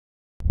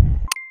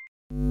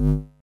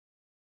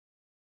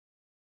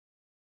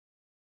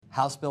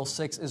House Bill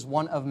 6 is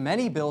one of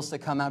many bills to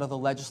come out of the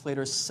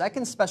legislature's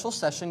second special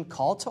session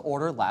called to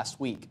order last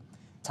week.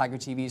 Tiger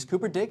TV's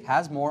Cooper Dick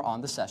has more on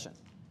the session.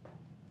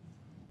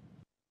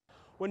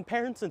 When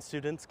parents and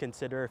students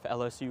consider if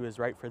LSU is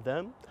right for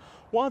them,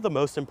 one of the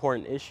most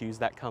important issues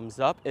that comes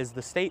up is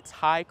the state's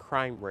high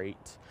crime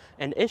rate,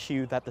 an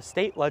issue that the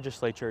state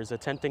legislature is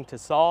attempting to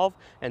solve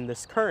in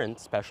this current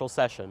special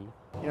session.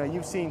 You know,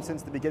 you've seen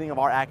since the beginning of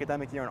our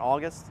academic year in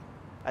August,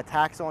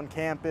 attacks on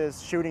campus,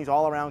 shootings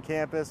all around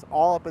campus,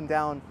 all up and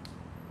down,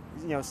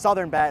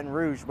 southern Baton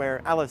Rouge, where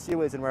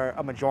LSU is and where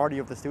a majority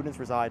of the students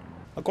reside.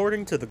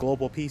 According to the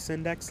Global Peace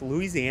Index,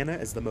 Louisiana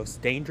is the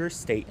most dangerous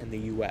state in the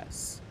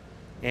U.S.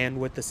 And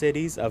with the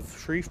cities of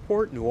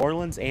Shreveport, New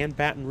Orleans, and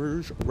Baton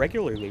Rouge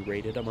regularly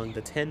rated among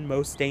the 10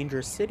 most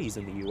dangerous cities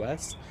in the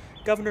U.S.,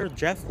 Governor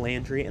Jeff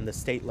Landry and the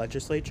state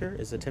legislature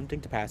is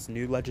attempting to pass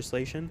new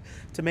legislation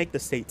to make the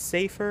state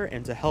safer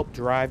and to help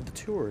drive the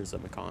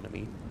tourism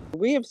economy.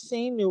 We have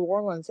seen New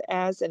Orleans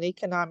as an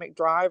economic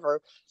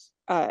driver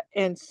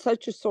and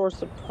such a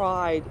source of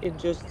pride in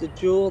just the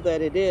jewel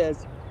that it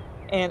is.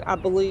 And I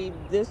believe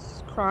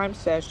this crime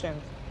session,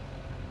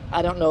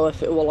 I don't know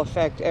if it will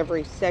affect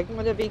every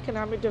segment of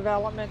economic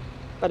development,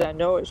 but I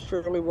know it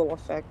surely will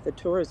affect the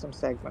tourism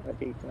segment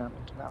of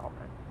economic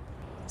development.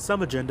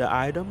 Some agenda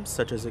items,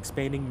 such as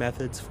expanding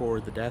methods for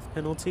the death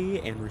penalty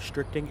and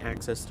restricting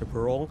access to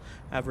parole,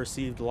 have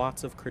received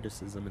lots of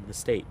criticism in the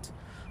state.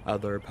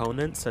 Other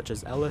opponents, such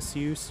as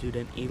LSU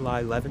student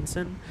Eli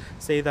Levinson,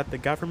 say that the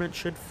government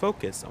should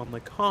focus on the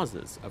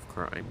causes of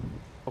crime.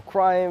 Well,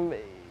 crime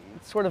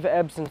sort of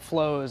ebbs and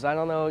flows. I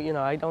don't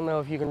know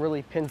if you can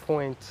really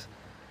pinpoint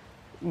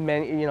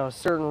many,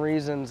 certain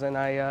reasons, and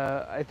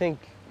I think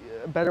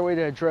a better way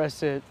to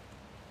address it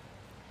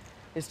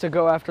is to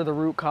go after the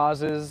root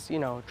causes,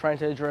 trying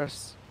to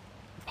address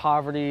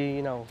poverty,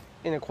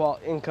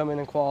 income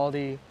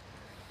inequality,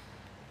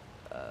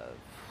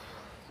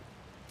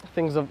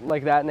 things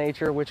like that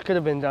nature, which could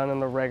have been done in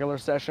the regular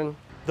session.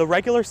 The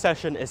regular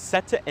session is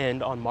set to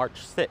end on March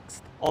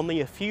 6th,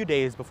 only a few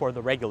days before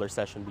the regular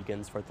session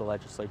begins for the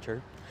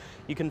legislature.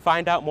 You can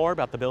find out more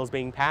about the bills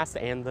being passed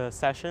and the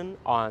session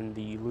on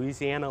the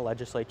Louisiana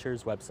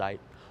Legislature's website.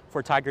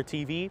 For Tiger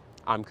TV,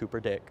 I'm Cooper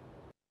Dick.